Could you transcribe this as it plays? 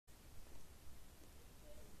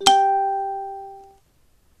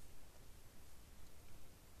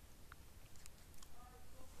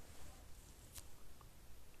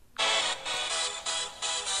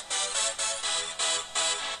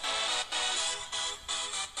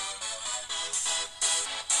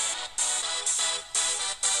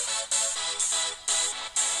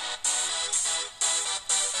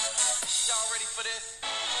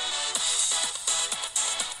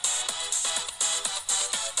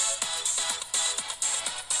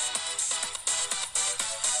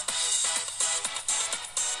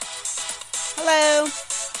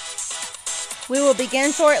We will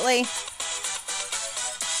begin shortly.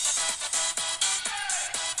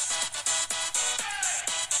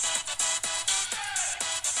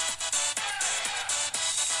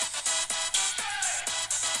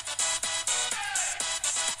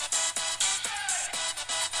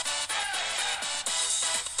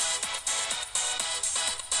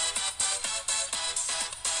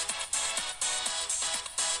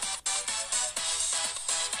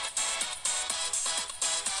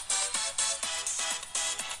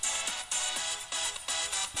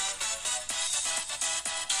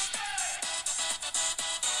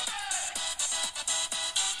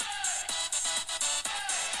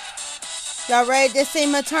 Y'all ready to see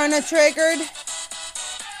Materna triggered?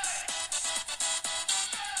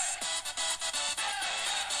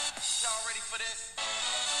 Y'all ready for this?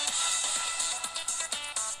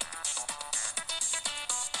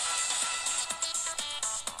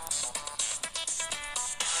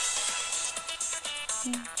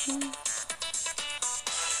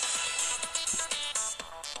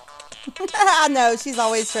 I know, she's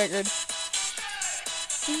always triggered.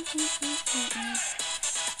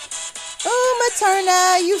 Oh,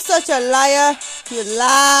 Materna, you such a liar. You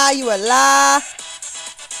lie, you a lie.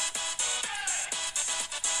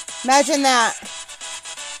 Imagine that.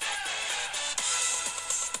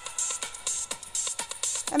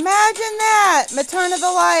 Imagine that. Materna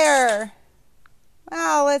the liar.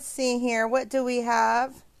 Well, let's see here. What do we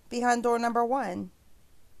have behind door number 1?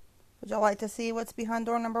 Would y'all like to see what's behind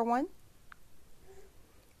door number 1?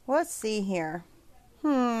 Let's see here.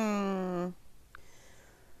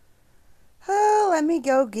 Oh, let me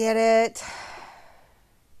go get it.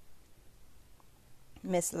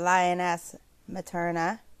 Miss Lioness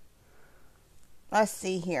Materna. Let's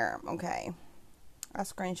see here. Okay. I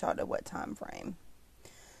screenshotted what time frame.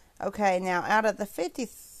 Okay, now out of the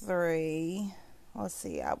 53, let's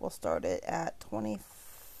see, I will start it at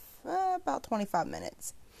about 25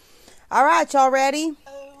 minutes. All right, y'all ready?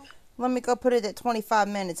 Let me go put it at 25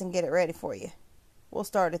 minutes and get it ready for you. We'll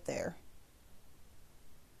start it there.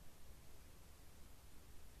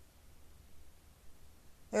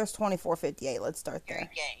 There's 24:58. Let's start there.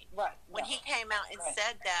 Right. When he came out and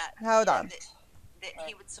said that, Hold on. that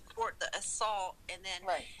he would support the assault and then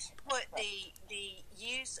put the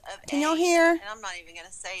use of Can y'all hear? and I'm not even going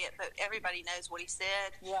to say it, but everybody knows what he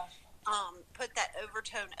said. Yeah. Put that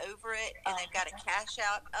overtone over it, and they've got a cash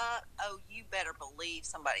out up. Oh, you better believe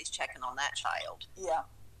somebody's checking on that child. Yeah.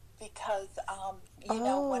 Because, you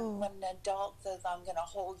know, when an adult says, I'm going to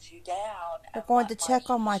hold you down. They're going to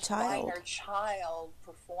check on my child. Minor child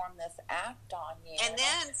perform this act on you. And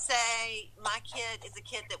then say, my kid is a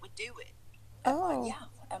kid that would do it.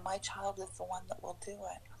 And my child is the one that will do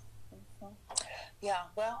it. Mm-hmm. Yeah,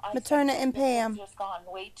 well, I Materna think and Pam. This has just gone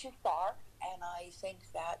way too far, and I think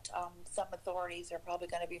that some authorities are probably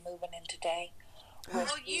going to be moving in today. Well,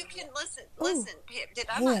 you can listen. Did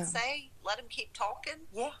I not say let him keep talking?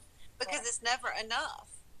 Yeah. Because it's never enough.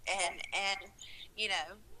 And you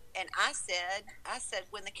know, and I said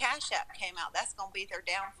when the Cash App came out, that's going to be their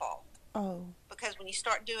downfall. Oh. Because when you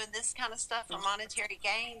start doing this kind of stuff for monetary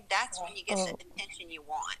gain, that's when you get the attention you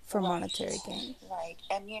want. For monetary gain. Right.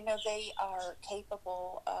 And, you know, they are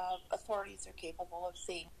capable of, authorities are capable of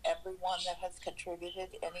seeing everyone that has contributed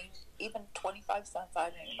even 25 cents. I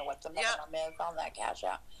don't even know what the minimum is on that Cash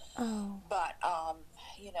App. Oh. But,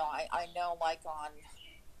 you know, I know, like,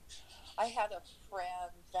 I had a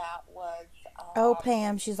friend that was... oh,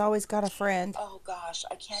 Pam, she's always got a friend. Oh, gosh,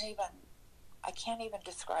 I can't even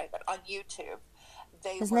describe it. On YouTube,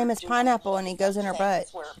 his name is Pineapple, and he goes in her butt.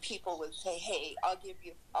 Where people would say, "Hey, I'll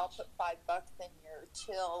put $5 in your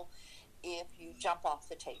till if you jump off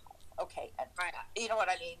the table." Okay, and you know what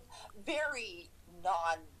I mean? Very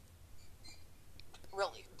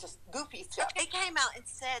really just goofy stuff. They came out and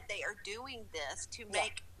said they are doing this to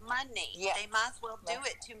make money. Yes. They might as well do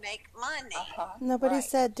it to make money. Nobody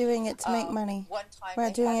said doing it to make money. One time we're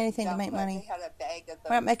not doing anything to make money. They had a bag of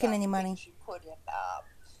we're not making any money. You put in,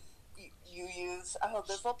 you use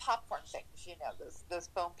those little popcorn things. You know, those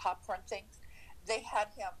foam popcorn things. They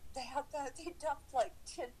dumped like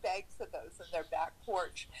 10 bags of those in their back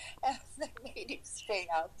porch, and they made him stay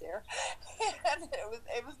out there. And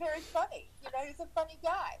it was very funny. You know, he's a funny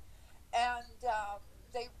guy, and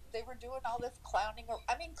they were doing all this clowning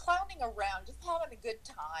around, just having a good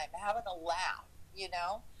time, having a laugh. You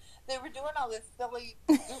know, they were doing all this silly,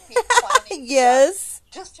 goofy clowning stuff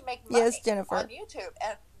just to make money Jennifer. on YouTube.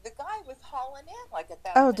 And the guy was hauling in like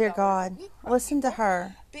 $1,000. Oh, dear God. Listen to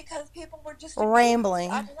her. Because people were just rambling.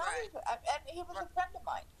 and he was a friend of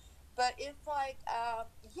mine. But it's like,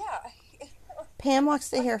 yeah. Pam likes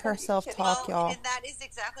to Like, hear are you herself kidding talk, me? Well, y'all. and that is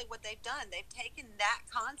exactly what they've done. They've taken that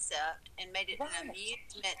concept and made it an Right.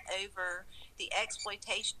 amusement over the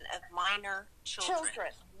exploitation of minor children.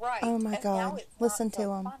 Children, right. Oh my And now God. it's not Listen to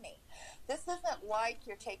so him. funny. This isn't like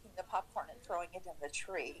you're taking the popcorn and throwing it in the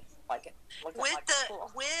tree, like it looking With like a the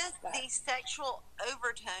squirrel. with But the sexual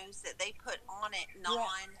overtones that they put on it yeah,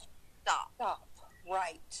 non-stop. stop.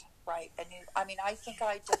 Right, right. And I mean, I think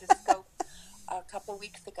I did a scope a couple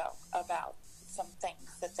weeks ago about some things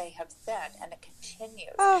that they have said, and it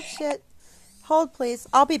continues. Oh, shit. Hold, please.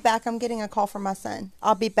 I'll be back. I'm getting a call from my son.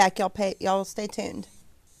 I'll be back. Y'all stay tuned.